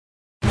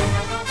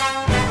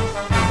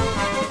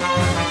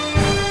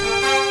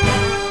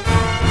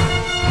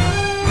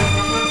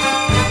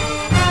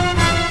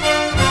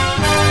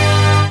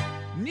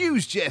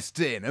just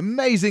in.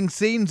 Amazing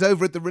scenes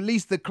over at the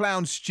Release the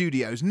Clown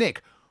studios.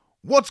 Nick,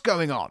 what's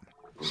going on?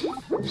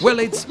 Well,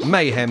 it's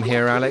mayhem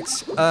here,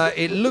 Alex.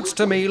 It looks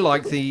to me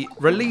like the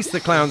Release the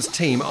Clowns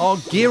team are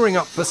gearing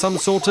up for some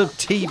sort of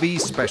TV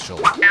special.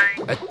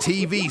 A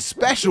TV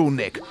special,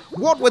 Nick?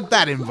 What would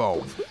that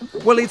involve?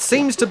 Well, it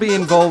seems to be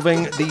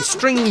involving the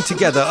stringing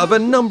together of a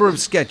number of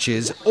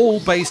sketches, all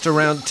based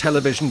around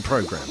television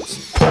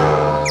programmes.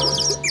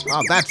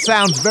 Oh, that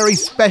sounds very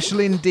special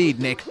indeed,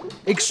 Nick.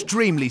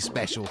 Extremely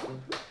special.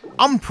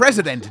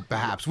 Unprecedented,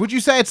 perhaps. Would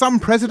you say it's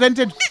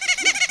unprecedented?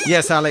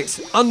 Yes,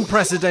 Alex,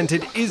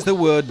 unprecedented is the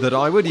word that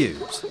I would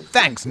use.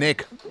 Thanks,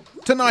 Nick.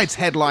 Tonight's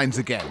headlines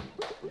again.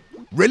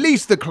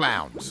 Release the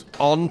Clowns.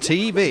 On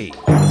TV.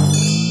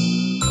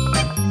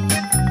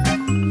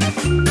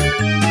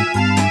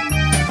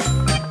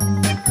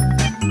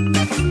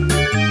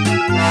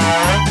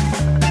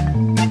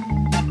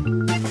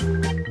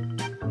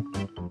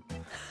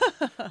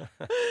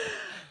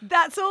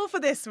 That's all for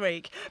this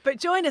week. But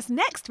join us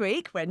next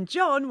week when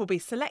John will be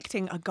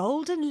selecting a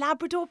golden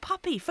Labrador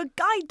puppy for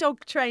guide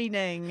dog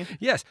training.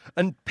 Yes,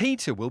 and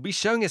Peter will be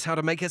showing us how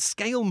to make a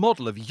scale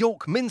model of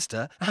York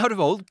Minster out of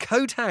old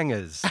coat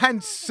hangers.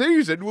 And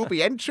Susan will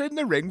be entering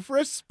the ring for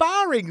a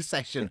sparring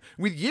session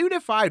with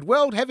unified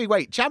world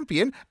heavyweight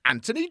champion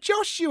Anthony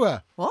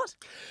Joshua. What?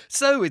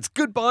 So it's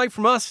goodbye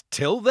from us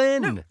till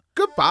then. No.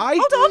 Goodbye.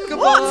 Hold on.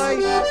 Goodbye.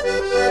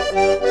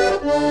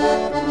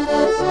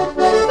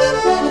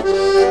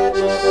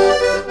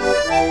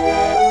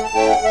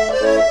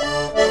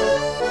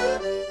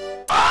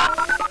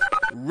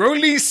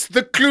 Release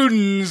the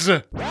Clowns.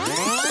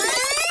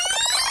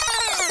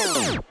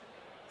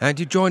 And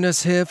you join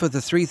us here for the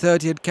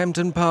 3:30 at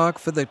Kempton Park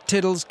for the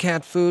Tiddles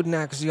Cat Food and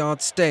Axe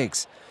Yard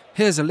Stakes.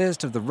 Here's a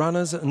list of the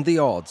runners and the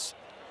odds.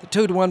 The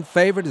 2-1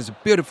 favourite is a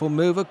beautiful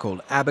mover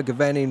called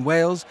Abergavenny in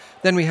Wales.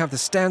 Then we have the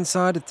stand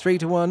side at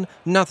 3-1,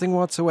 Nothing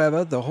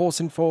Whatsoever, the horse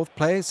in fourth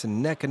place and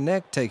neck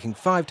taking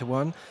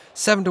 5-1.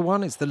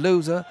 7-1 is the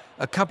loser,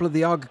 a couple of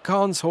the Aga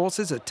Khan's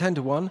horses at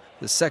 10-1,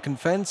 the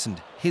second fence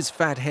and His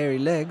Fat Hairy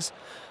Legs.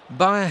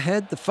 By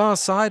ahead, the far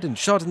side and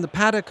Shot in the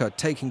Paddock are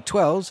taking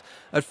 12s.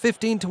 At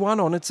 15-1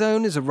 on its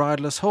own is a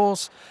riderless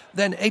horse.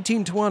 Then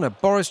 18-1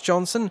 at Boris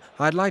Johnson,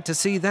 I'd Like to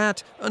See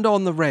That, and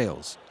On the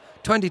Rails.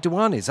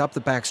 20-1 is Up the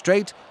Back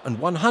Straight, and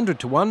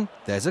 100-1,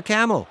 There's a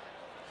Camel.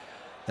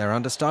 They're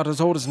under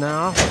starters' orders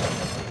now,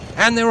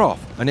 and they're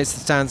off. And it's the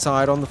stand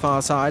side on the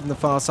far side, and the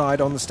far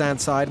side on the stand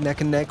side,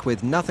 neck and neck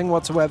with Nothing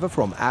Whatsoever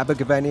from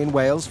Abergavenny in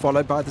Wales,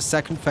 followed by the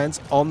second fence,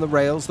 On the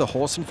Rails, the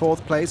horse in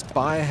fourth place,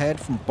 by ahead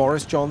from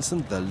Boris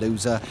Johnson, the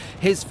loser,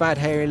 His Fat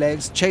Hairy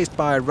Legs, chased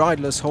by a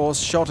riderless horse,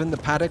 Shot in the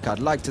Paddock, I'd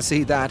Like to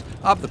See That,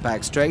 Up the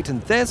Back Straight,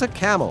 and There's a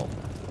Camel.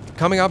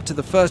 Coming up to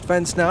the first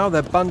fence now,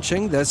 they're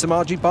bunching. There's some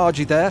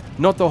Argy-Bargy there.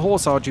 Not the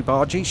horse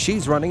Argy-Bargy.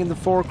 She's running in the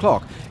 4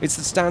 o'clock. It's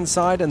the stand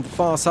side and the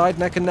far side,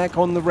 neck and neck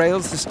on the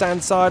rails. The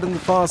stand side and the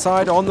far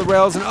side on the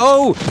rails. And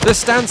oh, the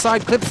stand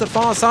side clips the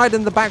far side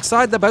and the back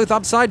side. They're both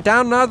upside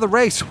down now the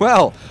race.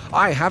 Well,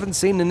 I haven't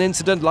seen an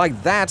incident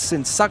like that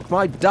since Suck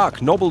My Duck,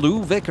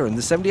 Nobbleloo Vicar in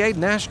the 78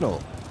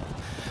 National.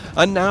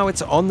 And now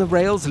it's On the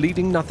Rails,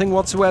 leading Nothing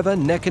Whatsoever,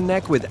 neck and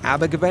neck with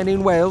Abergavenny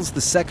in Wales, the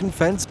second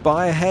fence,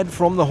 by ahead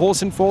from the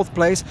horse in fourth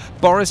place,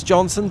 Boris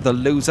Johnson, the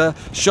loser,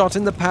 Shot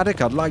in the Paddock,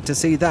 I'd Like to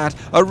See That,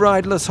 a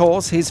riderless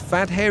horse, His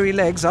Fat Hairy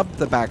Legs, Up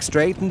the Back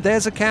Straight, and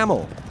There's a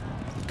Camel.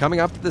 Coming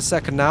up to the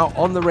second now,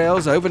 On the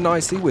Rails, over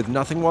nicely with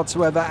Nothing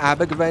Whatsoever,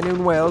 Abergavenny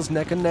in Wales,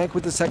 neck and neck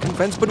with the second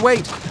fence, but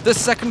wait, the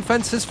second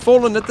fence has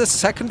fallen at the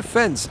second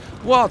fence.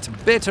 What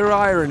bitter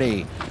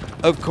irony.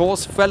 Of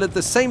course, fell at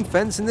the same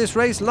fence in this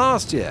race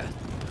last year.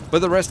 But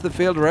the rest of the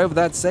field are over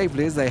that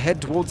safely as they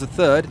head towards the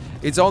third.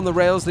 It's On the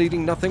Rails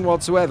leading Nothing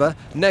Whatsoever,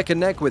 neck and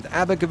neck with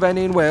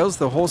Abergavenny in Wales,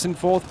 the horse in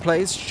fourth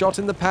place, Shot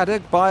in the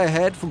Paddock, by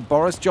ahead from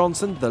Boris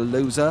Johnson, the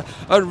loser,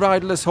 a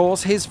riderless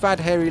horse, His Fat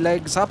Hairy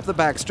Legs, Up the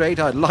Back Straight,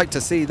 I'd Like to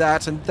See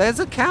That, and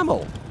There's a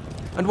Camel.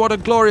 And what a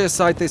glorious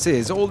sight this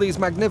is. All these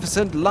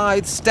magnificent,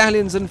 lithe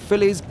stallions and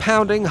fillies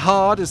pounding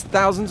hard as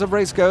thousands of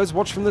racegoers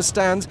watch from the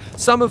stands,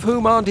 some of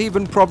whom aren't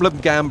even problem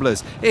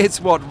gamblers.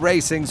 It's what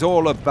racing's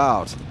all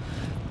about.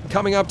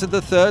 Coming up to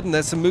the third, and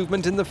there's some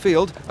movement in the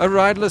field. A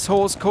riderless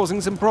horse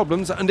causing some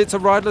problems, and it's a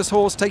riderless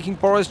horse taking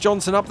Boris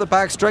Johnson up the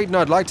back straight, and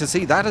I'd like to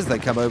see that as they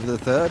come over the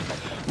third.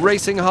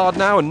 Racing hard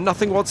now, and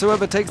Nothing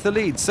Whatsoever takes the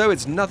lead. So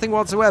it's Nothing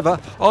Whatsoever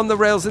On the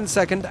Rails in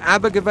second,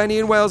 Abergavenny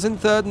in Wales in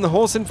third, and the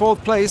horse in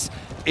fourth place.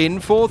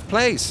 In fourth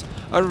place,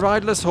 a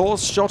riderless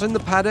horse, Shot in the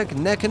Paddock,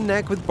 neck and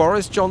neck with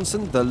Boris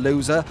Johnson, the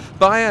loser,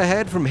 by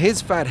ahead from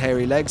His Fat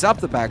Hairy Legs,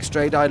 Up the back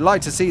straight, I'd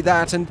like to see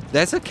that, and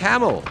There's a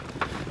Camel.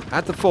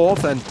 At the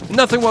fourth, and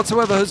Nothing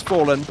Whatsoever has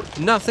fallen.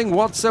 Nothing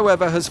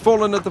Whatsoever has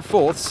fallen at the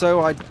fourth,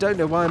 so I don't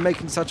know why I'm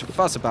making such a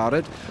fuss about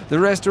it. The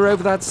rest are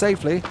over that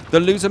safely.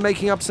 The loser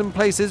making up some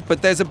places,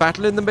 but there's a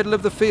battle in the middle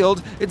of the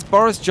field. It's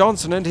Boris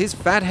Johnson and His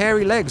Fat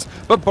Hairy Legs,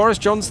 but Boris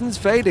Johnson's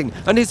fading,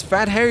 and His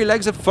Fat Hairy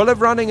Legs are full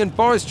of running, and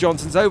Boris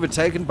Johnson's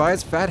overtaken by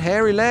His Fat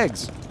Hairy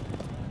Legs.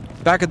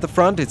 Back at the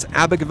front, it's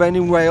Abergavenny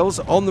in Wales,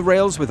 on the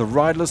rails with a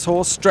riderless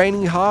horse,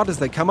 straining hard as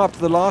they come up to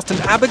the last, and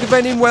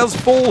Abergavenny in Wales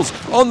falls.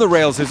 On the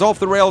rails is off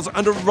the rails,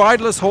 and a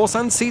riderless horse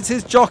unseats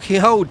his jockey.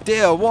 Oh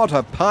dear, what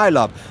a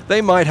pile-up. They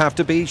might have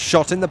to be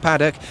Shot in the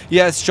Paddock.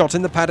 Yes, Shot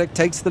in the Paddock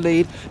takes the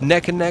lead,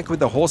 neck and neck with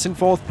the horse in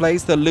fourth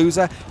place, the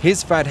loser,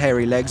 his fat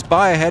hairy legs,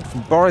 by ahead from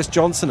Boris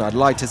Johnson. I'd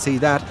like to see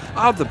that.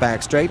 Up the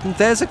back straight, and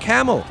there's a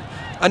camel.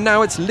 And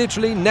now it's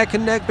literally neck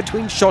and neck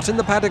between Shot in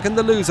the Paddock and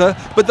the loser,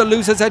 but the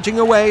loser's edging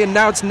away, and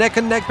now it's neck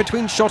and neck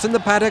between Shot in the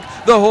Paddock,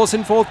 the horse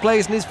in fourth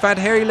place and his fat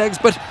hairy legs,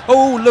 but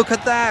oh, look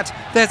at that!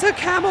 There's a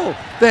camel!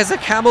 There's a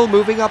camel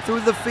moving up through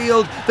the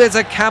field. There's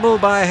a camel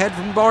by ahead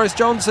from Boris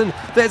Johnson.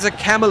 There's a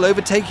camel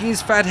overtaking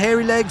his fat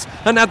hairy legs,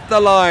 and at the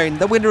line,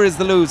 the winner is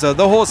the loser,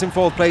 the horse in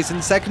fourth place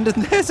in second,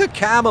 and there's a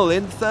camel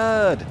in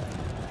third.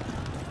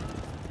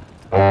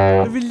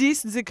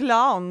 Release the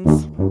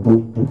clowns.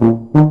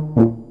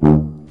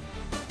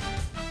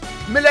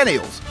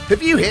 Millennials,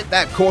 have you hit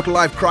that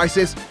quarter-life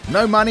crisis?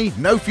 No money,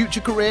 no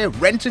future career,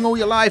 renting all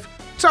your life?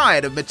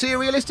 Tired of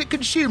materialistic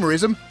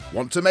consumerism?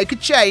 Want to make a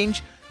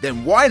change?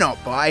 Then why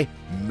not buy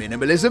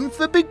Minimalism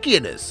for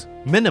Beginners?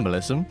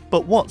 Minimalism?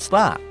 But what's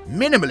that?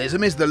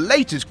 Minimalism is the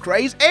latest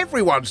craze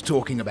everyone's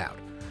talking about.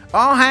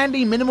 Our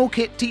handy minimal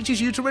kit teaches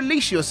you to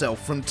release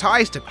yourself from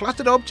ties to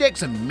cluttered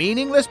objects and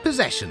meaningless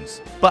possessions.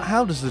 But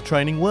how does the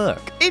training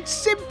work? It's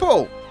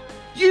simple.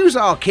 Use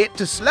our kit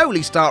to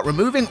slowly start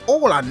removing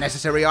all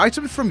unnecessary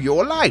items from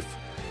your life.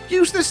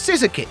 Use the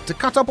scissor kit to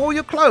cut up all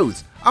your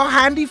clothes, our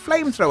handy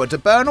flamethrower to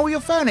burn all your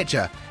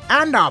furniture,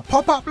 and our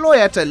pop-up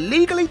lawyer to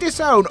legally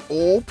disown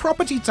all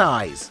property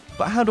ties.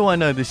 But how do I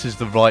know this is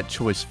the right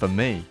choice for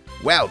me?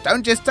 Well,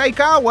 don't just take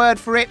our word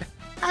for it.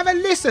 Have a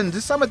listen to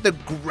some of the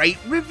great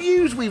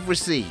reviews we've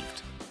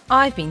received.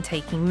 I've been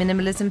taking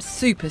minimalism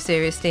super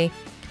seriously.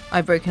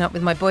 I've broken up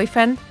with my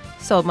boyfriend,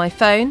 sold my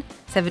phone,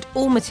 severed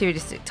all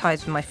materialistic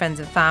ties with my friends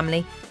and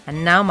family,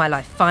 and now my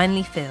life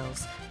finally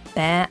feels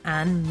bare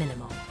and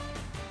minimal.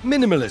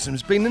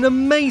 Minimalism's been an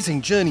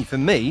amazing journey for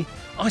me.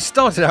 I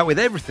started out with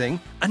everything,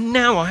 and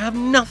now I have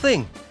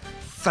nothing.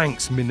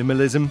 Thanks,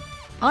 minimalism.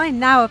 I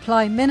now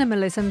apply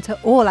minimalism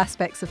to all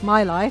aspects of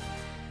my life.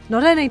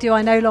 Not only do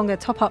I no longer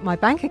top up my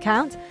bank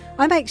account,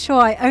 I make sure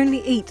I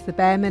only eat the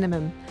bare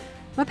minimum.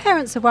 My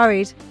parents are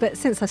worried, but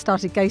since I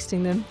started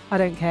ghosting them, I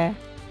don't care.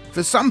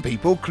 For some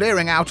people,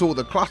 clearing out all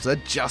the clutter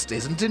just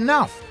isn't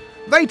enough.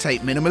 They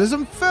take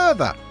minimalism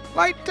further,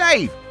 like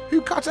Dave, who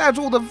cut out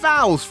all the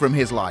vowels from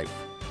his life.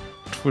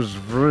 It was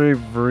very,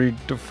 very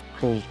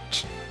difficult.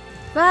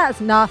 That's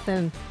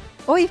nothing.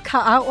 I've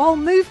cut out all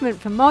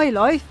movement from my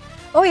life.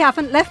 I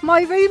haven't left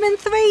my room in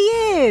 3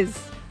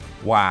 years.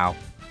 Wow.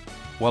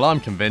 Well,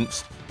 I'm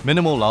convinced.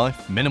 Minimal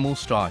life, minimal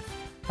strife.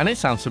 And it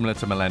sounds similar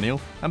to Millennial,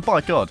 and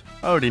by God,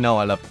 I already know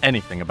I love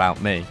anything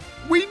about me.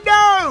 We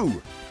know!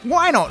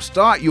 Why not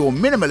start your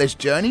minimalist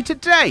journey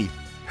today?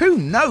 Who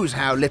knows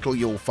how little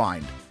you'll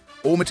find?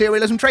 All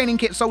materialism training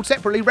kits sold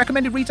separately,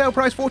 recommended retail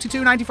price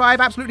 $42.95,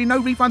 absolutely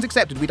no refunds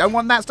accepted. We don't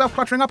want that stuff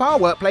cluttering up our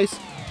workplace.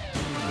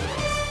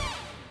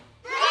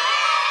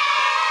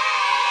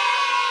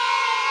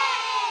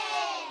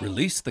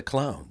 Release the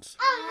clowns.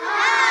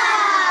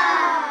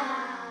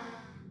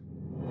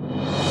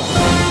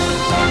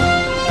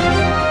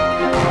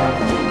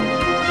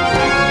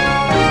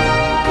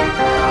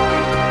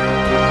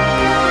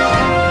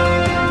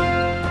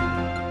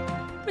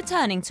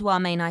 Returning to our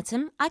main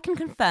item, I can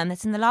confirm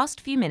that in the last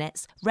few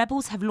minutes,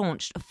 rebels have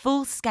launched a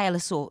full-scale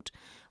assault.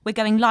 We're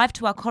going live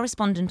to our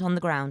correspondent on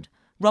the ground.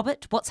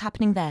 Robert, what's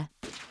happening there?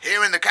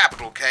 Here in the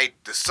capital, Kate,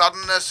 the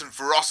suddenness and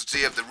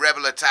ferocity of the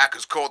rebel attack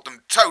has caught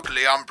them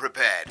totally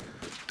unprepared.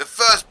 The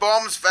first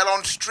bombs fell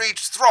on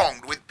streets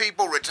thronged with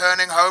people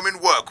returning home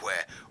in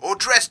workwear or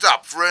dressed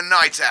up for a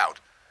night out.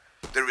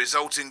 The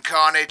resulting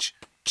carnage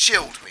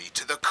chilled me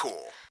to the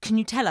core. Can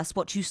you tell us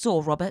what you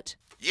saw, Robert?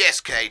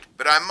 Yes, Kate,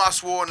 but I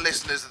must warn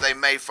listeners that they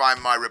may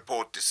find my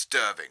report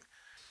disturbing.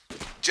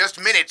 Just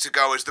minutes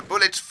ago, as the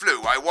bullets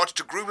flew, I watched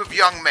a group of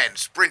young men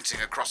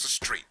sprinting across the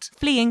street.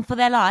 Fleeing for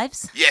their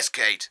lives? Yes,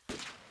 Kate.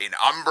 In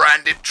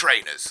unbranded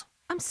trainers.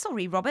 I'm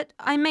sorry, Robert.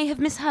 I may have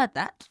misheard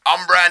that.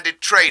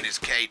 Unbranded trainers,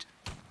 Kate.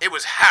 It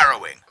was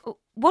harrowing.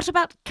 What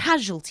about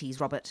casualties,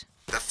 Robert?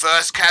 The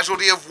first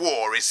casualty of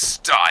war is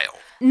style.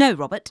 No,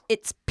 Robert.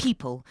 It's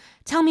people.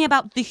 Tell me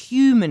about the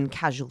human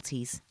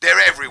casualties.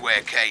 They're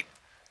everywhere, Kate.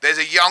 There's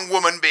a young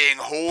woman being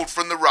hauled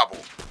from the rubble.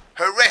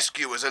 Her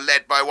rescuers are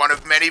led by one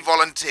of many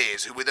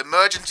volunteers who, with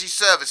emergency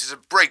services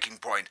at breaking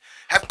point,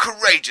 have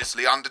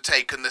courageously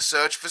undertaken the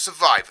search for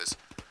survivors.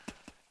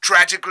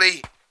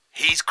 Tragically,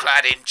 he's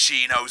clad in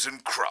chinos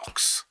and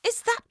Crocs.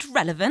 Is that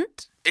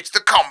relevant? It's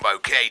the combo,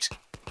 Kate.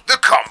 The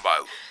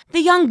combo.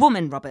 The young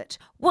woman, Robert.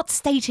 What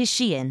state is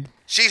she in?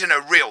 She's in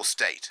a real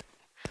state.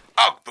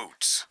 Ugg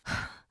boots.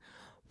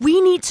 We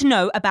need to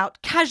know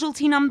about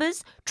casualty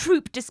numbers,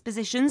 troop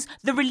dispositions,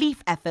 the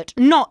relief effort,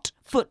 not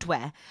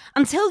footwear.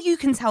 Until you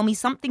can tell me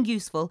something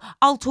useful,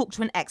 I'll talk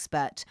to an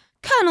expert.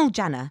 Colonel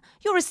Janner,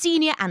 you're a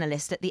senior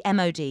analyst at the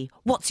MOD.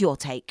 What's your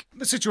take?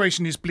 The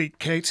situation is bleak,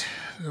 Kate.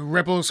 The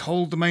rebels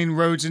hold the main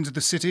roads into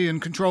the city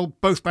and control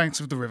both banks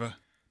of the river.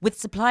 With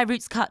supply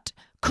routes cut,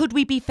 could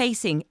we be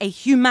facing a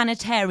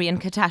humanitarian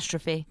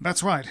catastrophe?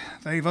 That's right.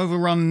 They've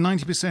overrun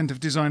 90% of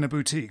designer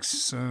boutiques,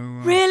 so...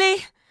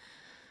 Really?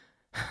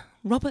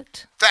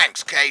 Robert?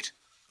 Thanks, Kate.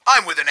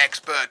 I'm with an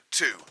expert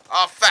too,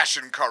 our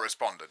fashion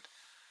correspondent.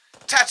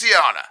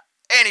 Tatiana,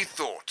 any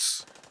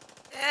thoughts?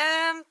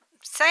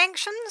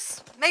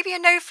 Sanctions? Maybe a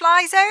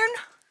no-fly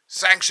zone?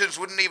 Sanctions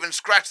wouldn't even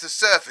scratch the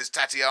surface,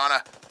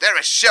 Tatiana. There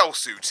are shell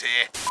suits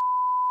here.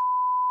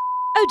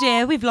 Oh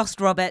dear, we've lost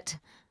Robert.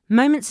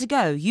 Moments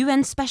ago,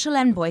 UN Special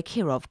Envoy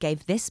Kirov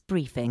gave this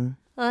briefing.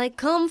 I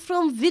come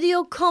from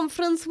video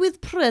conference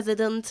with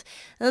President,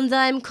 and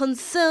I'm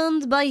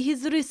concerned by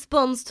his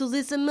response to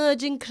this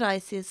emerging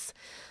crisis.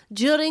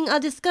 During a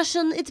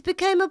discussion, it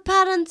became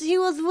apparent he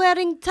was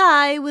wearing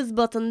tie with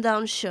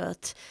button-down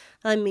shirt.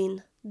 I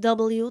mean,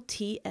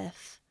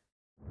 WTF.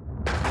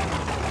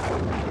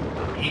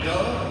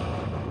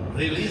 Eagle,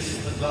 release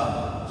the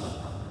guns.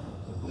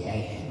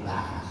 Yes,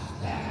 master.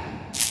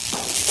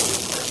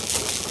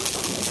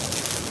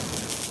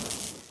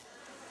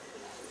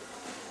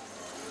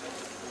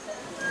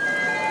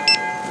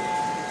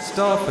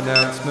 Staff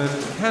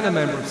announcement. Can a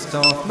member of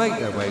staff make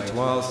their way to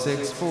aisle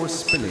 6 for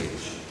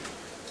spillage?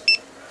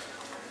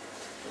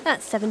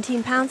 That's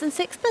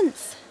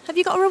 £17.06. Have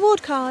you got a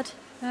reward card?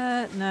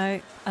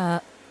 No.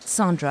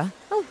 Sandra?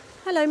 Oh,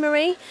 hello,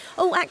 Marie.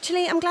 Oh,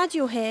 actually, I'm glad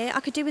you're here. I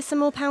could do with some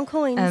more pound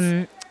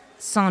coins.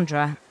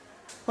 Sandra.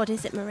 What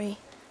is it, Marie?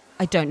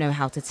 I don't know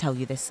how to tell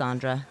you this,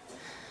 Sandra.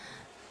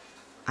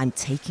 I'm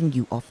taking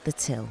you off the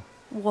till.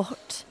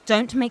 What?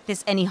 Don't make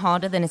this any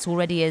harder than it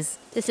already is.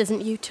 This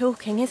isn't you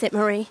talking, is it,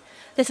 Marie?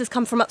 This has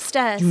come from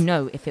upstairs. You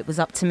know if it was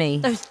up to me.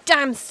 Those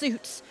damn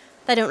suits.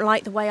 They don't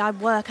like the way I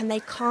work and they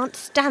can't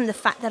stand the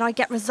fact that I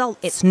get results.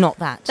 It's not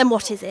that. Then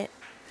what is it?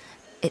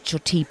 It's your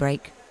tea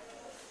break.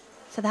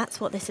 So that's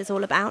what this is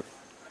all about.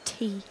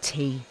 Tea.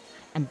 Tea.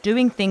 And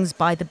doing things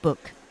by the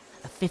book.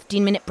 A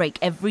 15-minute break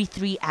every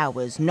 3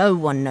 hours. No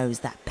one knows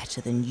that better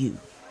than you.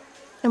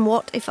 And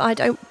what if I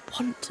don't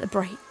want a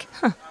break?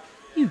 Huh.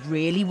 You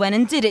really went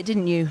and did it,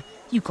 didn't you?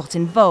 You got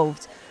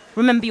involved.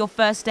 Remember your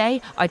first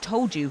day? I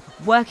told you,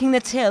 working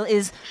the till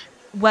is...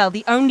 Well,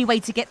 the only way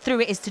to get through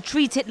it is to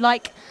treat it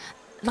like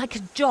a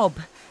job.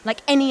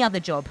 Like any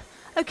other job.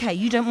 Okay,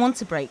 you don't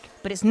want a break,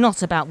 but it's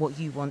not about what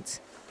you want.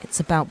 It's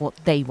about what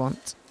they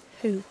want.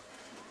 Who?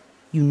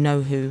 You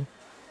know who.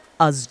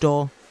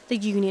 Usdaw. The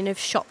Union of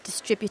Shop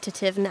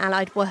Distributive and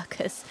Allied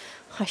Workers.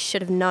 I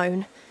should have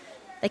known.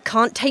 They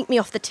can't take me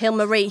off the till,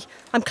 Marie.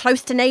 I'm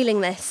close to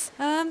nailing this.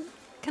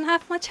 Can I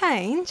have my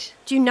change?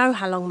 Do you know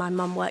how long my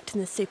mum worked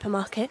in the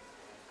supermarket?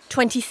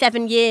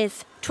 27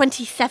 years.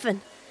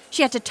 27.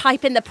 She had to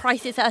type in the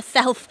prices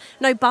herself.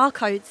 No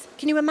barcodes.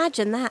 Can you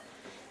imagine that?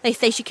 They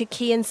say she could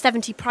key in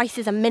 70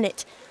 prices a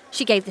minute.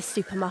 She gave the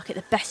supermarket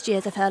the best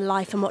years of her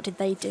life, and what did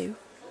they do?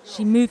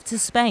 She moved to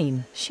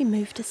Spain. She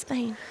moved to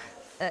Spain.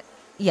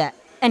 Yeah.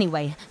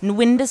 Anyway,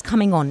 Nwinda's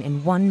coming on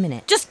in 1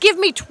 minute. Just give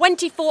me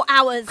 24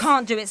 hours.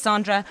 Can't do it,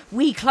 Sandra.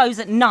 We close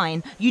at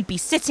 9. You'd be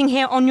sitting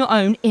here on your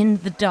own in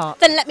the dark.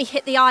 Then let me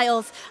hit the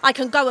aisles. I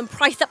can go and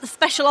price up the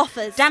special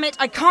offers. Damn it,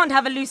 I can't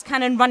have a loose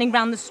cannon running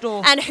round the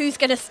store. And who's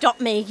going to stop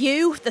me?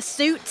 You? The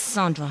suits?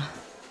 Sandra,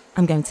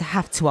 I'm going to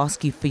have to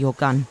ask you for your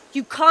gun.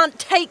 You can't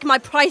take my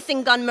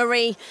pricing gun,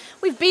 Marie.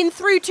 We've been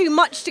through too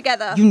much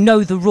together. You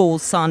know the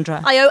rules,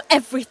 Sandra. I owe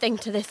everything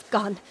to this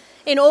gun.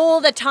 In all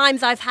the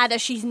times I've had her,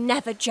 she's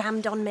never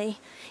jammed on me.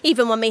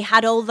 Even when we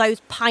had all those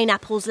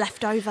pineapples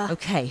left over.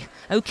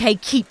 Okay,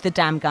 keep the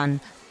damn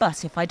gun.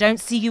 But if I don't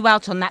see you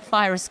out on that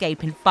fire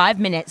escape in 5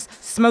 minutes,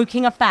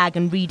 smoking a fag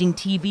and reading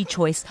TV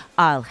Choice,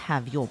 I'll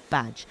have your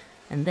badge.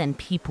 And then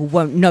people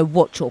won't know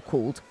what you're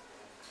called.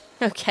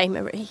 Okay,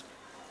 Marie.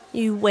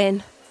 You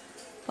win.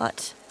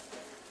 But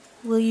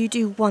will you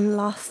do one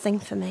last thing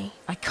for me?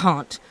 I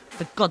can't.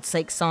 For God's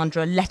sake,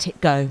 Sandra, let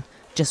it go.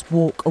 Just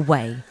walk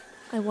away.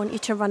 I want you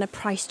to run a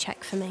price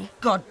check for me.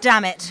 God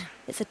damn it.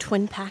 It's a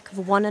twin pack of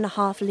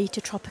 1.5 litre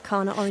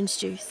Tropicana orange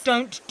juice.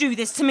 Don't do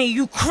this to me,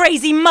 you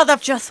crazy mother...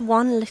 Just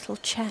one little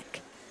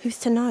check. Who's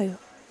to know?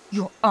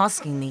 You're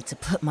asking me to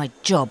put my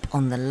job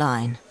on the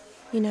line.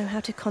 You know how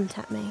to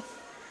contact me.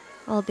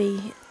 I'll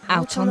be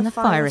out on the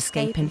fire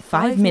escape in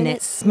 5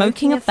 minutes,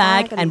 smoking a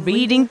fag and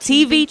reading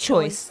TV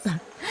Choice.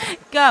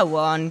 Go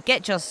on,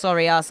 get your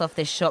sorry ass off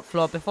this shop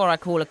floor before I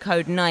call a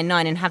code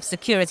 99 and have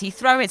security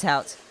throw it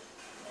out.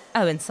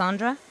 Oh, and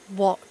Sandra?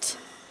 What?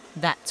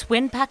 That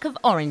twin pack of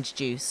orange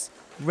juice.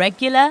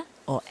 Regular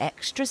or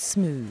extra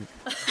smooth?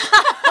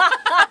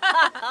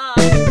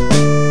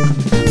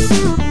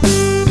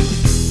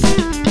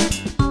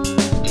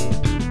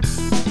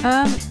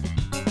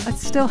 I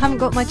still haven't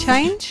got my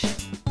change.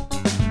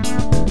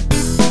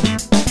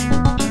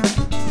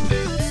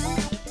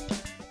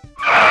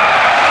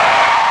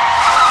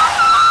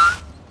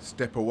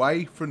 Step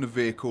away from the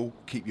vehicle,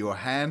 keep your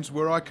hands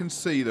where I can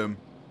see them,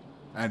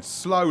 and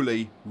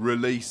slowly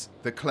release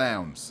the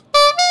clowns.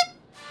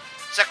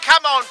 So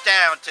come on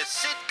down to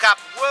Sidcup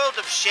World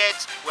of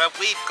Sheds, where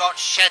we've got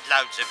shed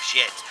loads of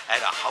sheds and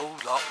a whole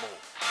lot more.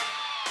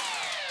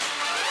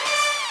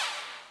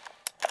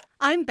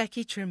 I'm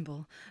Becky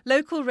Trimble,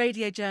 local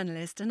radio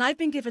journalist, and I've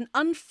been given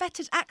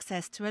unfettered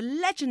access to a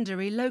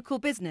legendary local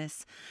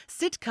business,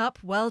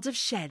 Sidcup World of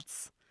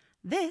Sheds.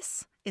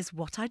 This is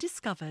what I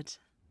discovered.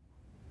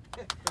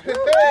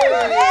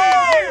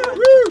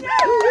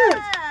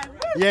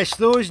 Yes,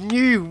 those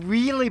new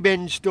wheelie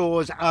bin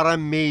stores are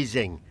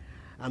amazing,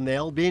 and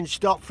they'll be in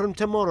stock from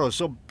tomorrow,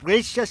 so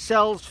brace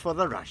yourselves for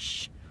the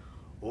rush.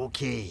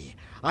 OK,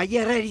 are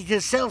you ready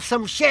to sell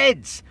some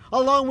sheds,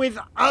 along with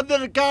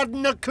other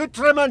garden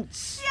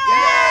accoutrements?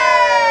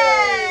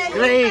 Yay!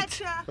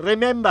 Great!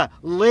 Remember,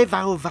 live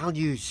our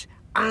values,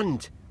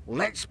 and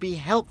let's be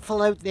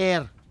helpful out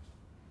there.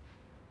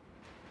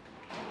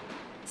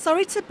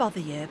 Sorry to bother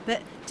you,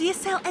 but do you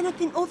sell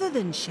anything other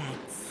than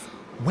sheds?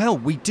 Well,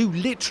 we do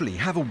literally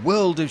have a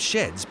world of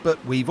sheds,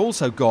 but we've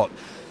also got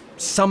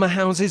summer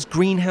houses,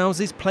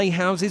 greenhouses,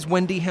 playhouses,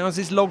 Wendy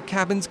houses, log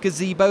cabins,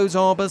 gazebos,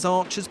 arbours,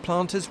 archers,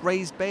 planters,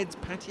 raised beds,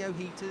 patio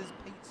heaters,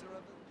 pizza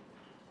ovens.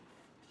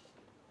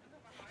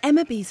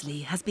 Emma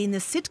Beasley has been the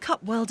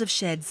Sidcup World of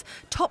Sheds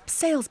top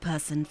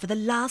salesperson for the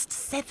last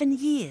 7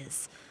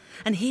 years.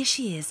 And here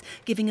she is,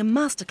 giving a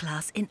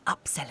masterclass in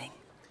upselling.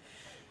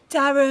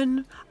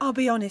 Darren, I'll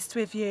be honest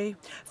with you.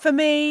 For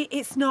me,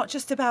 it's not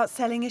just about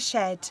selling a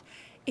shed.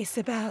 It's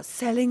about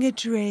selling a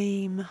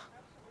dream.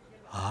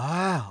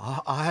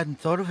 Ah, I hadn't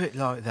thought of it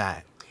like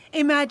that.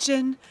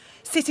 Imagine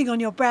sitting on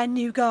your brand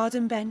new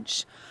garden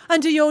bench,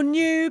 under your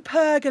new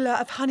pergola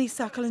of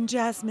honeysuckle and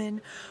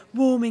jasmine,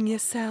 warming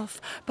yourself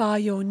by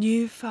your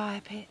new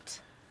fire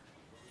pit.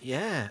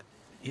 Yeah,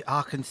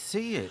 I can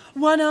see it.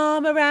 One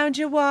arm around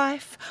your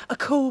wife, a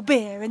cool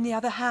beer in the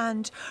other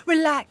hand,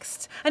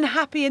 relaxed and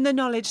happy in the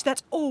knowledge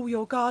that all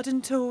your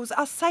garden tools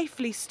are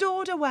safely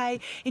stored away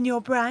in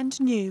your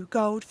brand new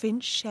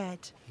Goldfinch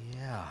shed.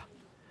 Yeah.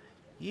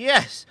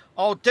 Yes,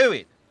 I'll do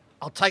it.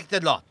 I'll take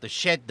the lot. The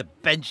shed, the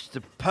bench,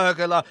 the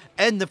pergola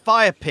and the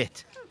fire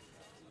pit.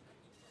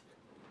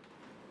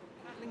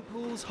 Paddling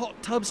pools,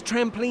 hot tubs,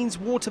 trampolines,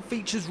 water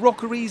features,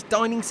 rockeries,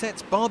 dining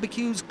sets,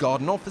 barbecues,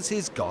 garden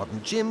offices,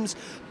 garden gyms,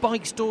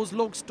 bike stores,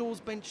 log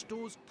stores, bench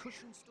stores,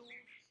 cushion stores.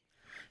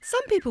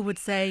 Some people would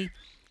say,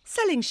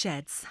 selling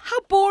sheds, how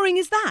boring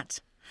is that?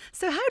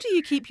 So how do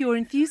you keep your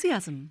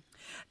enthusiasm?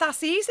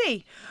 That's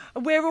easy.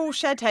 We're all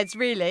shed heads,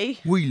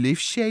 really. We live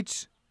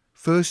sheds.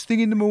 First thing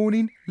in the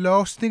morning,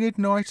 last thing at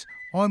night,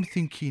 I'm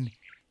thinking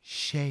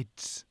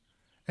sheds.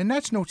 And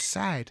that's not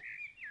sad.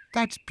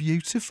 That's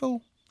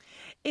beautiful.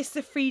 It's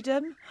the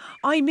freedom.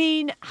 I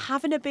mean,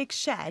 having a big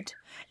shed,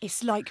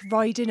 it's like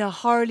riding a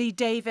Harley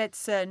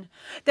Davidson.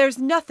 There's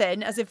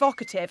nothing as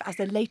evocative as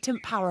the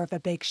latent power of a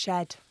big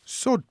shed.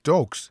 Sod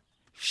dogs.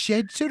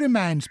 Sheds are a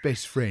man's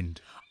best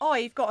friend.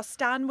 I've got a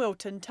Stan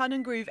Wilton Ton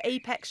and Groove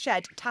Apex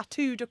shed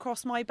tattooed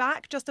across my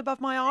back, just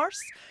above my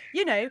arse.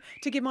 You know,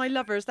 to give my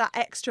lovers that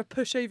extra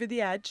push over the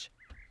edge.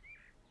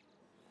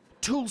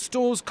 Tool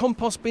stores,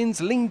 compost bins,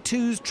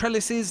 lean-tos,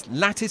 trellises,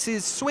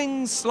 lattices,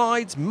 swings,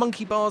 slides,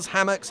 monkey bars,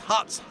 hammocks,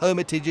 huts,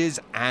 hermitages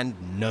and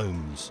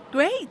gnomes.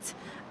 Great.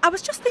 I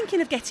was just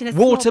thinking of getting a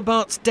Water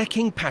butts,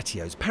 decking,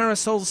 patios,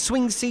 parasols,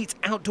 swing seats,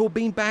 outdoor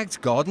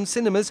beanbags, garden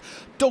cinemas,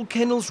 dog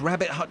kennels,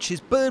 rabbit hutches,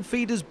 bird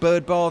feeders,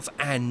 bird baths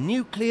and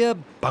nuclear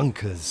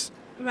bunkers.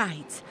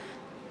 Right.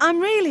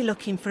 I'm really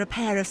looking for a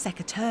pair of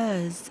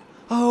secateurs.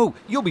 Oh,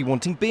 you'll be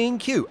wanting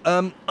B&Q.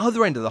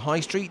 Other end of the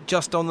high street,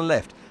 just on the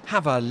left.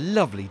 Have a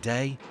lovely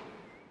day.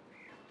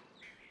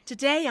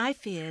 Today I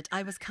feared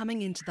I was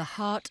coming into the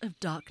heart of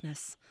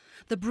darkness.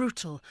 The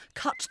brutal,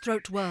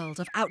 cutthroat world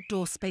of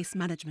outdoor space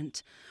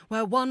management,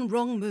 where one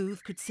wrong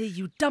move could see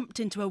you dumped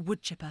into a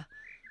wood chipper.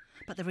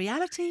 But the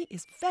reality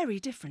is very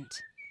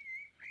different.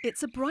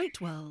 It's a bright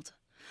world,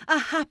 a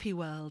happy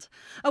world,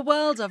 a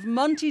world of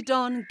Monty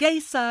Don, Gay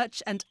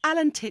Search and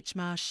Alan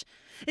Titchmarsh.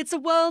 It's a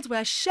world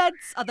where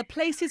sheds are the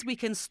places we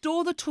can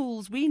store the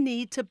tools we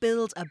need to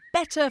build a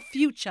better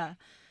future.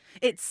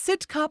 It's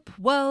Sidcup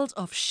World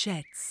of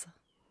Sheds.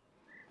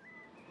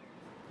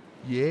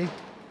 Yeah,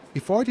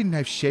 if I didn't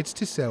have sheds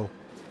to sell,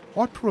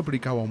 I'd probably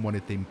go on one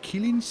of them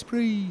killing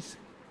sprees.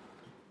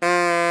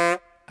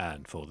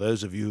 And for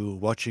those of you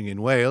watching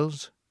in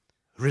Wales,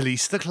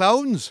 release the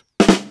clowns.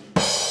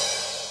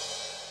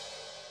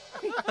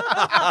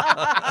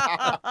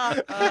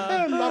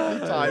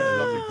 Lovely times,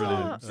 lovely,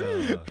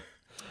 brilliant.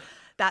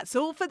 That's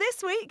all for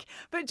this week,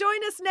 but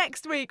join us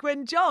next week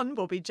when John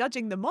will be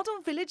judging the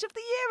Model Village of the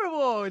Year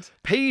award.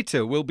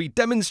 Peter will be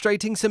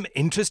demonstrating some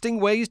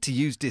interesting ways to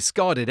use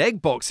discarded egg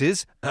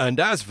boxes, and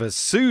as for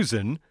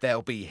Susan,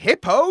 There'll be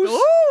hippos.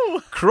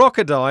 Ooh!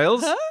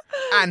 crocodiles,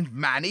 And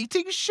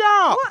man-eating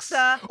sharks.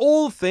 What the?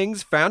 all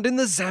things found in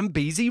the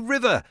Zambezi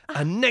River.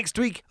 And next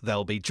week,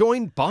 they'll be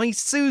joined by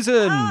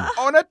Susan.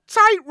 On a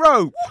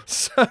tightrope.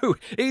 So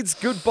it's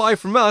goodbye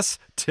from us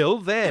till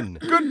then.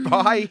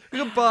 Goodbye.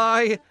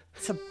 Goodbye.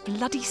 It's a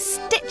bloody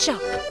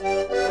stitch-up.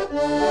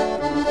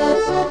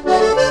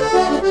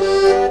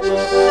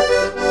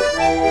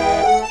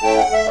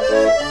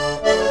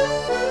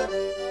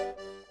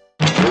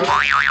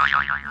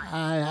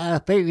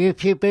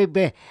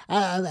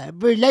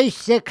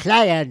 Release the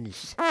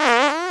clients.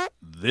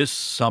 This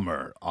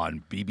summer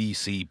on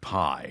BBC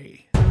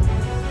Pie.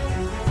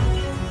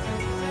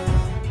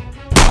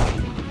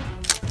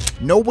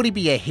 Nobody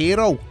be a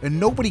hero and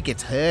nobody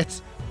gets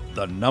hurt.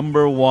 The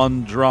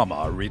 #1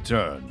 drama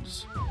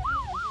returns.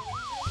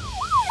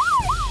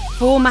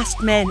 4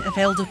 masked men have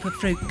held up a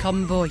fruit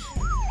convoy.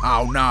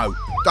 Oh no,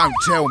 don't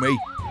tell me.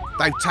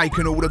 They've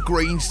taken all the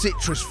green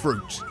citrus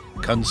fruit.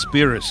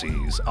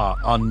 Conspiracies are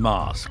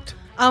unmasked.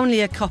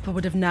 Only a copper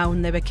would have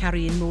known they were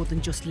carrying more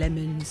than just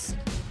lemons.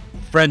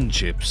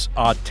 Friendships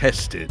are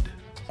tested.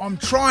 I'm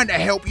trying to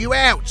help you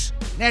out.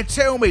 Now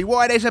tell me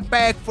why there's a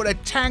bag full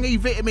of tangy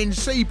vitamin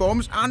C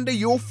bombs under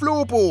your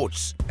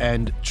floorboards.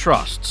 And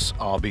trusts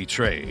are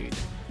betrayed.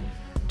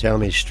 Tell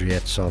me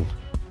straight, son.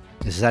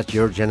 Is that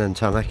your gin and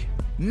tonic?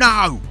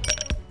 No.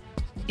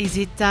 Is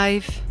it,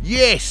 Dave?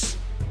 Yes,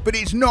 but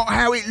it's not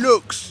how it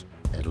looks.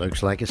 It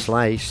looks like a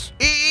slice.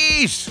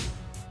 It is.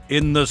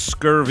 In the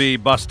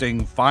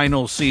scurvy-busting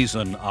final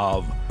season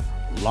of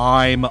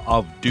Lime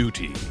of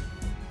Duty.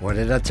 What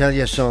did I tell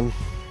you, son?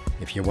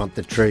 If you want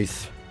the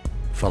truth,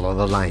 follow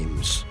the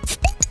limes.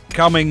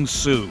 Coming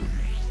soon,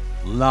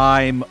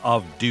 Lime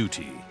of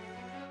Duty.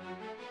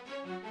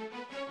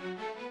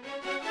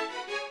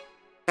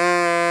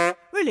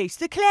 Release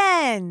the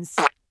clans.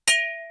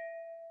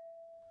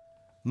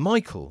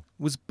 Michael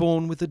was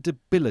born with a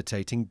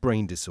debilitating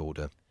brain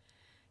disorder.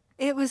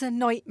 It was a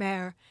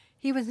nightmare.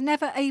 He was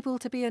never able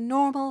to be a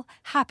normal,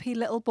 happy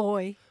little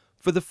boy.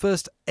 For the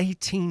first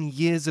 18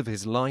 years of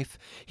his life,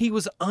 he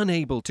was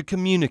unable to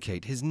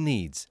communicate his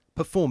needs,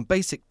 perform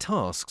basic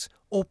tasks,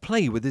 or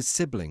play with his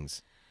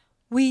siblings.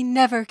 We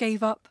never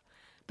gave up,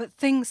 but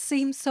things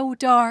seemed so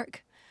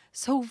dark,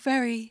 so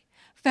very,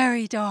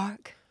 very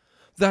dark.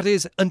 That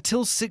is,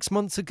 until 6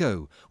 months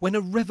ago, when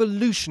a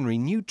revolutionary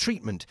new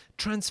treatment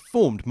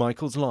transformed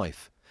Michael's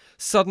life.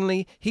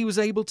 Suddenly, he was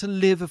able to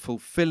live a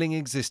fulfilling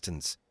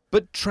existence.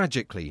 But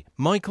tragically,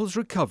 Michael's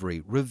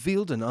recovery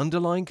revealed an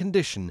underlying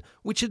condition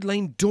which had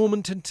lain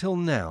dormant until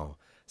now.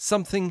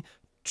 Something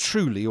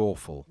truly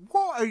awful.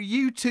 What are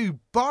you two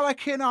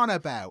bollocking on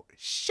about?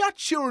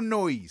 Shut your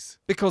noise.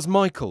 Because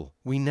Michael,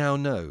 we now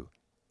know,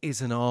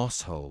 is an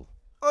arsehole.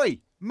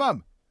 Oi,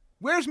 Mum,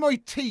 where's my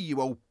tea, you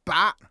old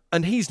bat?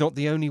 And he's not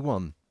the only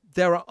one.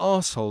 There are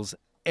arseholes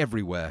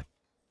everywhere.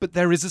 But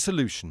there is a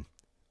solution.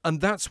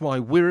 And that's why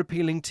we're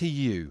appealing to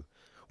you.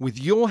 With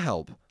your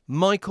help,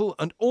 Michael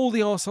and all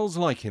the arseholes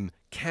like him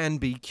can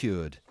be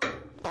cured.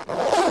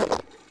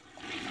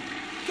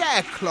 Get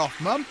a cloth,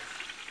 Mum.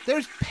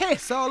 There's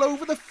piss all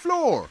over the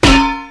floor.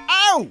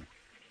 Ow!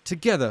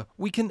 Together,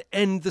 we can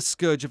end the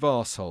scourge of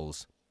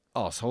arseholes.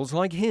 Arseholes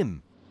like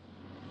him.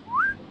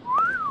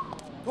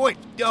 Oi,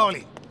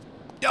 darling.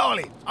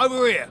 Darling,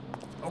 over here.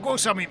 I've got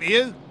something for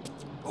you.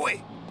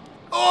 Oi.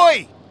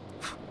 Oi!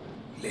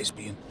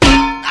 Lesbian.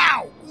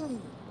 Ow!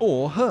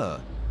 Or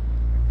her.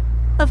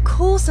 Of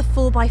course a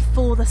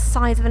 4x4 the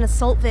size of an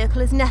assault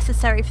vehicle is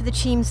necessary for the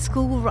team's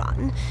school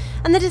run,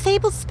 and the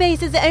disabled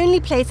space is the only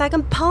place I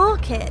can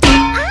park it.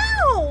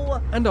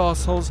 Ow! And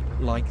arseholes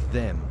like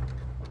them.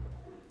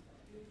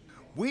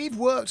 We've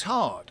worked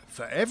hard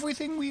for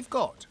everything we've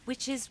got.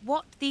 Which is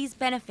what these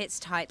benefits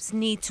types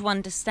need to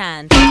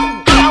understand.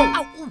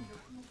 Ow!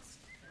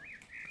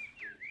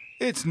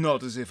 It's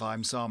not as if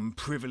I'm some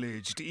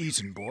privileged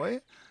Eton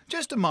boy.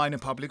 Just a minor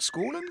public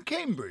school in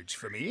Cambridge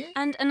for me.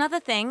 And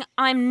another thing,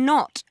 I'm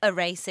not a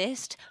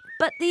racist,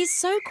 but these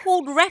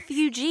so-called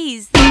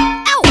refugees...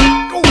 Ow!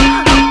 Oh,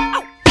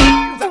 ow!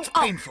 Ow! That's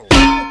painful.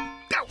 Ow!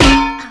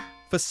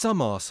 For some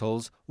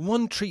arseholes,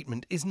 one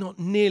treatment is not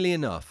nearly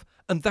enough,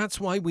 and that's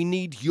why we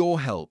need your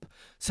help.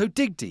 So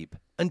dig deep,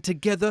 and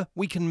together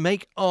we can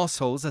make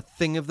arseholes a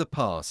thing of the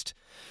past.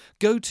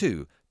 Go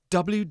to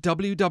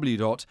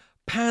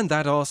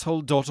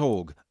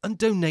www.panthatArsehole.org and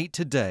donate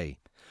today.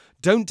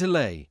 Don't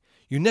delay.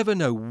 You never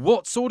know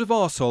what sort of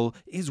arsehole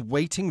is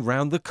waiting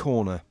round the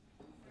corner.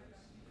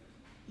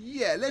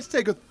 Yeah, let's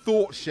take a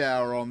thought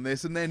shower on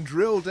this and then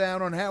drill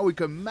down on how we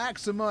can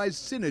maximise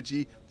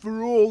synergy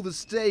for all the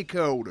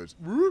stakeholders.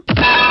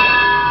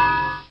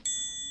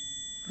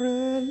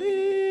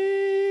 Release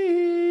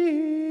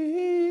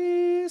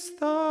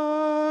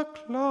the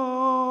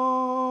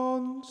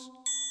clowns.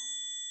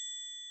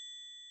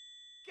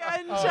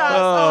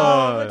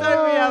 Oh,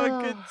 don't we have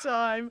a good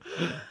time?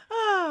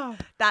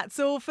 That's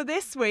all for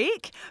this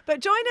week.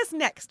 But join us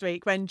next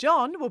week when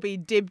John will be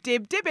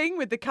dibbing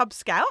with the Cub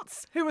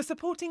Scouts, who are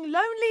supporting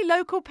lonely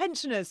local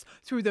pensioners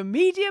through the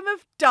medium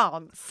of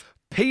dance.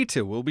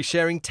 Peter will be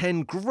sharing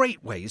 10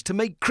 great ways to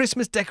make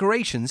Christmas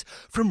decorations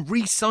from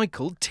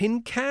recycled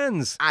tin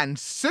cans. And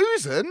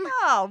Susan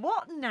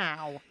What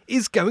now?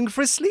 Is going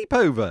for a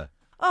sleepover.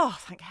 Oh,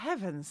 thank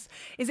heavens.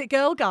 Is it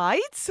Girl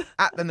Guides?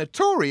 at the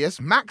notorious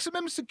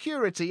maximum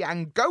security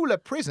Angola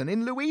prison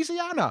in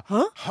Louisiana,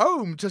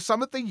 home to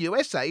some of the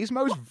USA's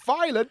most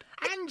violent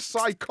and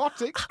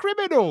psychotic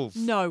criminals.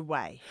 No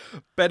way.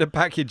 Better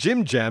pack your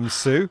gym jams,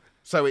 Sue.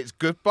 So it's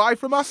goodbye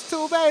from us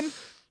till then.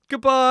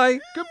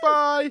 Goodbye.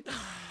 Goodbye.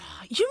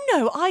 You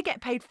know I get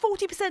paid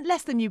 40%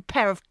 less than you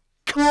pair of...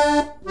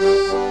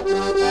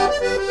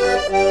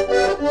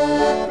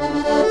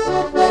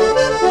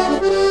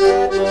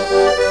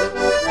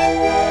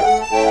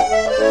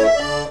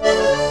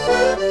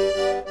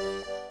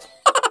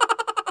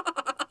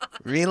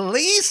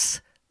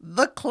 Release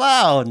the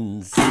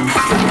clowns.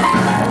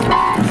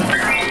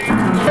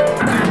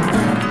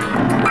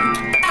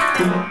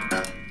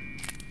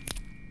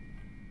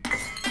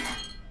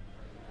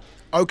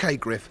 Okay,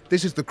 Griff,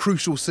 this is the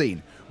crucial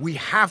scene. We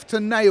have to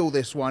nail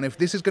this one if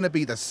this is going to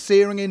be the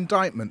searing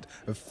indictment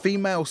of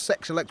female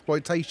sexual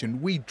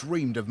exploitation we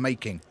dreamed of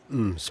making.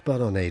 Spot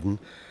on, Aidan.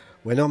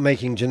 We're not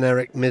making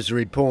generic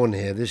misery porn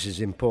here. This is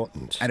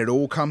important. And it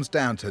all comes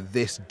down to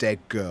this dead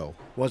girl.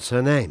 What's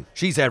her name?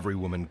 She's every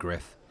woman,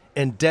 Griff.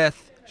 In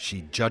death,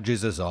 she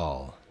judges us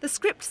all. The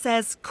script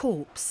says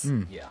corpse.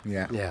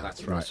 Yeah,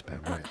 that's right. That's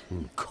about right.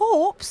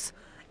 Corpse?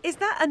 Is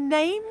that a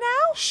name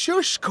now?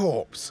 Shush,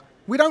 corpse.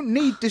 We don't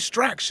need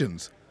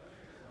distractions.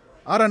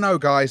 I don't know,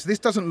 guys. This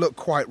doesn't look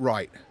quite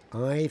right.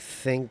 I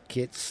think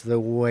it's the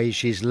way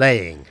she's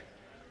laying.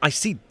 I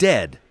see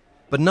dead,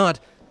 but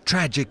not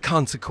tragic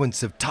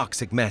consequence of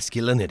toxic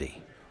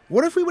masculinity.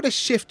 What if we were to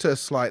shift her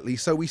slightly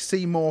so we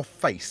see more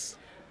face?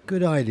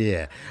 Good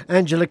idea.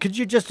 Angela, could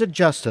you just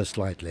adjust her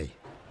slightly?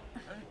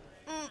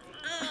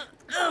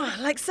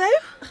 Like so?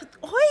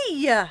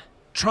 Oi!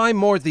 Try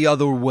more the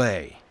other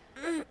way.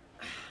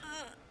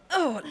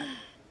 Oh,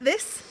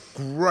 this?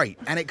 Great.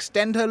 And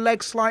extend her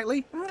legs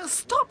slightly?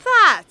 Stop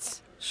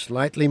that!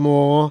 Slightly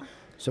more,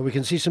 so we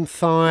can see some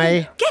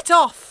thigh. Get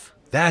off!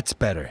 That's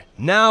better.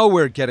 Now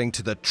we're getting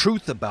to the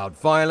truth about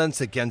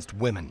violence against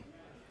women.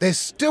 There's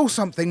still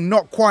something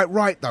not quite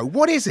right, though.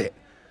 What is it?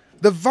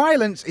 The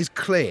violence is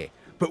clear,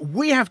 but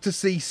we have to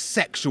see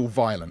sexual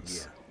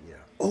violence.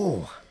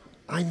 Oh,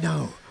 I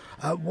know.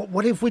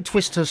 What if we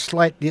twist her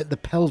slightly at the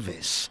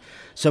pelvis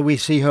so we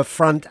see her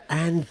front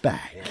and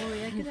back?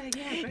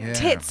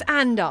 Tits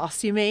and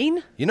ass, you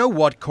mean? You know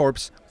what,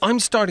 Corpse? I'm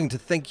starting to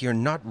think you're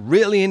not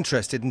really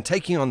interested in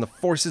taking on the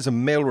forces of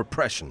male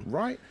repression.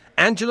 Right.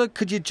 Angela,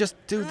 could you just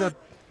do the...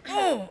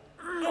 Oh,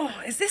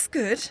 is this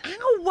good?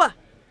 Ow!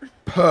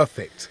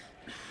 Perfect.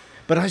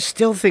 But I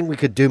still think we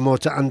could do more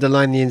to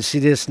underline the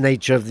insidious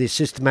nature of the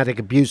systematic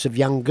abuse of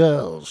young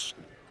girls.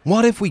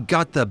 What if we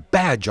got the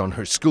badge on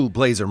her school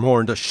blazer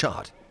more into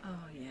shot?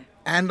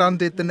 And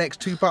undid the next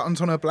 2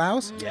 buttons on her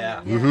blouse?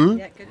 Yeah.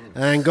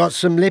 And got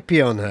some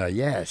lippy on her,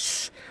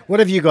 yes. What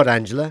have you got,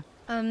 Angela?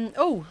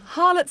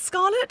 Harlot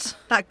Scarlet?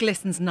 That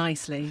glistens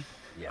nicely.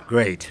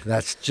 Great,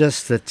 that's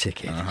just the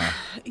ticket.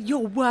 You're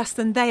worse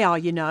than they are,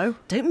 you know.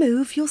 Don't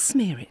move, you'll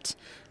smear it.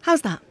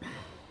 How's that?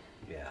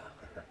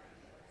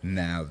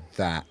 Now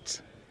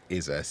that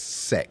is a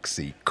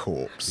sexy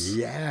corpse.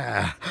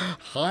 Yeah.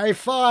 High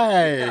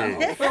five.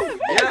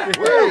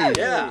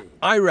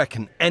 I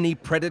reckon any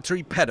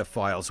predatory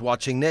pedophiles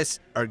watching this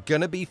are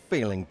gonna be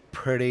feeling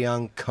pretty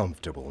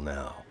uncomfortable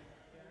now.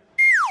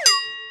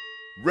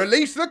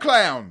 Release the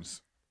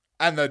clowns,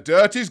 and the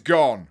dirt is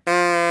gone.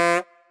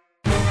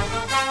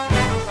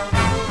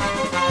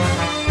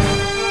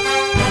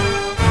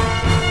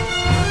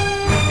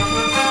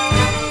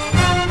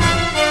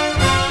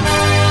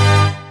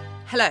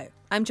 Hello,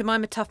 I'm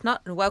Jemima Tuffnut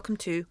and welcome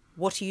to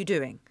What Are You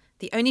Doing?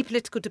 The only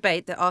political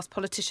debate that asks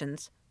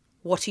politicians,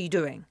 what are you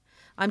doing?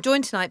 I'm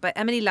joined tonight by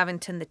Emily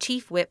Lavington, the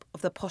Chief Whip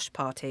of the Posh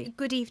Party.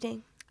 Good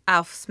evening.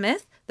 Alf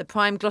Smith, the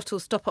prime glottal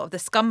stopper of the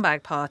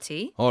Scumbag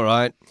Party. All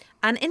right.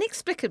 And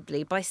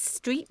inexplicably by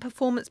street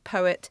performance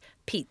poet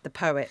Pete the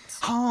Poet.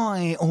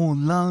 Hi or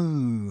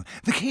low.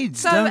 The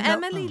kids So, don't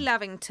Emily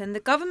Lavington, the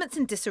government's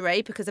in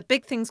disarray because a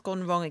big thing's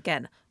gone wrong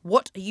again.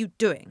 What are you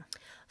doing?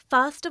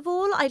 First of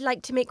all, I'd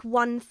like to make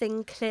one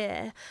thing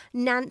clear.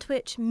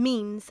 Nantwich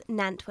means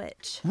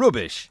Nantwich.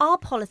 Rubbish. Our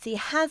policy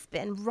has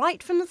been,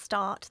 right from the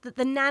start, that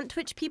the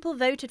Nantwich people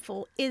voted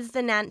for is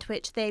the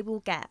Nantwich they will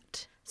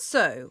get.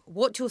 So,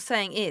 what you're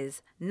saying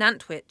is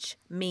Nantwich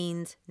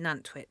means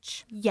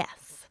Nantwich.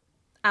 Yes.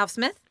 Alf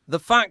Smith? The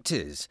fact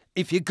is,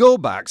 if you go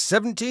back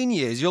 17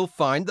 years, you'll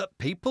find that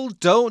people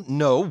don't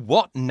know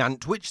what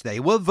Nantwich they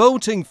were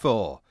voting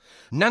for.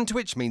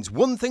 Nantwich means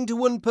one thing to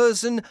one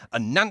person,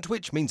 and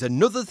Nantwich means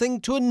another thing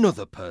to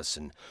another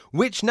person.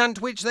 Which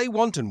Nantwich they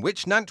want and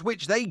which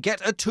Nantwich they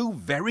get are two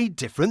very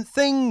different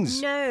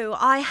things. No,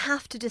 I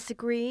have to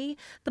disagree.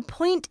 The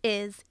point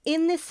is,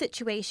 in this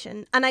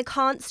situation, and I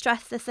can't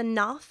stress this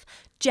enough,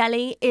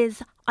 jelly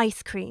is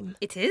ice cream.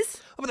 It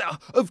is?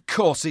 Of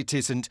course it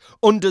isn't.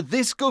 Under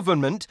this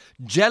government,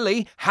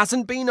 jelly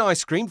hasn't been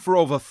ice cream for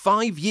over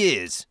 5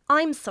 years.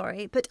 I'm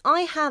sorry, but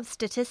I have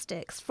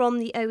statistics from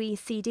the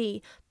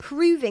OECD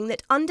proving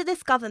that under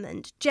this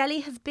government,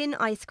 jelly has been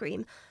ice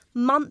cream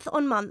month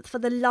on month for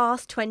the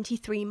last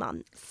 23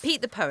 months.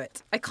 Pete the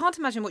Poet, I can't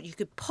imagine what you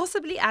could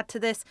possibly add to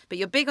this, but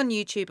you're big on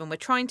YouTube and we're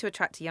trying to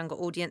attract a younger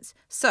audience.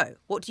 So,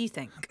 what do you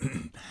think?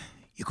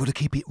 You got to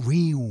keep it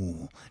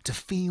real to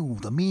feel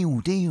the meal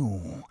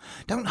deal.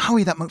 Don't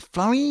hurry that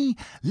McFlurry.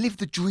 Live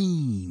the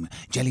dream.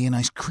 Jelly and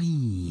ice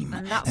cream.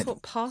 And that's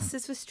what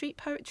passes for street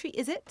poetry,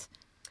 is it?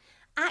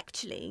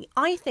 Actually,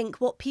 I think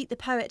what Pete the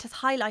Poet has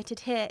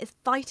highlighted here is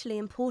vitally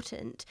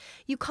important.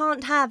 You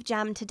can't have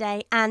jam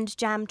today and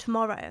jam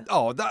tomorrow.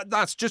 Oh,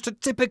 that's just a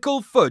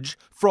typical fudge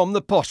from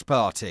the posh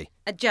party.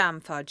 A jam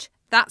fudge.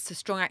 That's a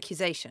strong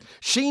accusation.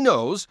 She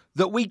knows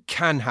that we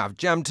can have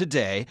jam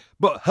today,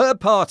 but her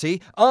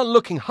party aren't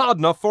looking hard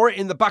enough for it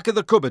in the back of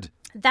the cupboard.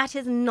 That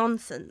is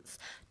nonsense.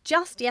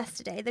 Just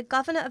yesterday, the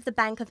Governor of the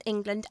Bank of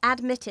England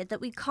admitted that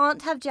we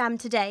can't have jam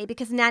today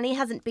because Nanny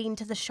hasn't been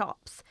to the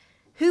shops.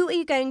 Who are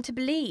you going to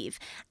believe?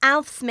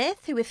 Alf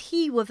Smith, who if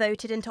he were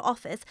voted into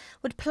office,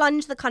 would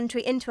plunge the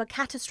country into a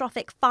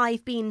catastrophic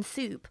 5-bean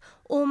soup,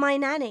 or my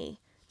Nanny?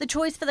 The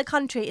choice for the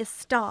country is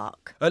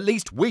stark. At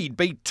least we'd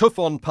be tough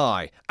on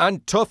pie,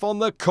 and tough on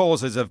the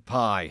causes of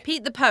pie.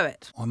 Pete the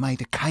Poet. I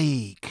made a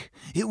cake.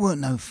 It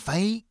weren't no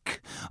fake.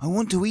 I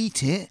want to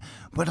eat it,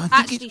 but I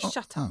think Actually,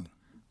 shut up.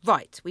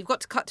 Right, we've got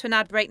to cut to an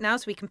ad break now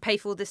so we can pay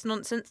for all this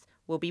nonsense.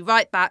 We'll be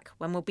right back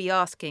when we'll be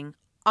asking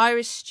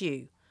Irish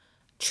stew,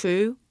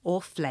 true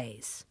or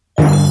flays?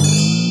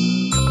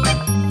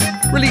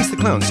 Release the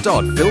Clown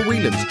starred Phil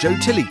Whelans, Joe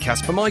Tilley,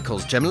 Casper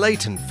Michaels, Gemma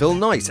Layton, Phil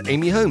Nice,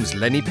 Amy Holmes,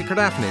 Lenny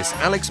Pickard-Athnis,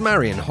 Alex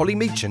Marion, Holly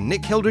Meechan,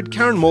 Nick Hildred,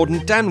 Karen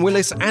Morden, Dan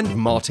Willis and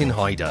Martin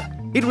Hyder.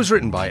 It was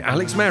written by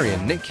Alex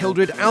Marion, Nick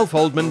Hildred, Alf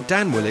Oldman,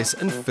 Dan Willis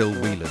and Phil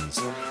Whelans.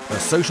 The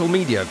social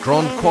media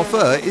grand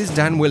coiffeur is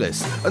Dan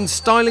Willis, and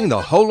styling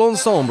the whole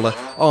ensemble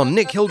are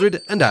Nick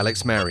Hildred and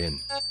Alex Marion.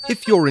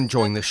 If you're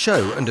enjoying the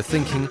show and are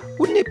thinking,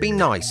 wouldn't it be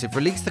nice if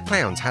Release the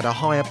Clowns had a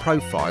higher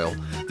profile,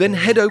 then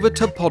head over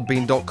to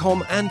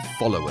podbean.com and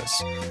follow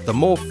us. The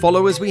more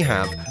followers we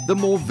have, the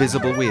more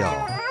visible we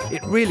are.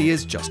 It really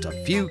is just a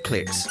few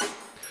clicks.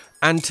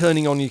 And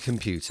turning on your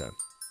computer.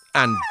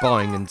 And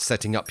buying and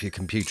setting up your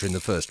computer in the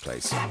first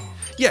place.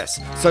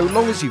 Yes, so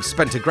long as you've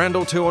spent $1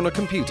 or $2 on a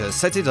computer,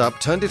 set it up,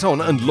 turned it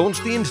on and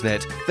launched the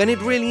internet, then it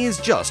really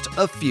is just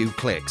a few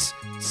clicks.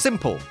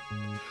 Simple.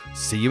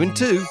 See you in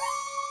 2.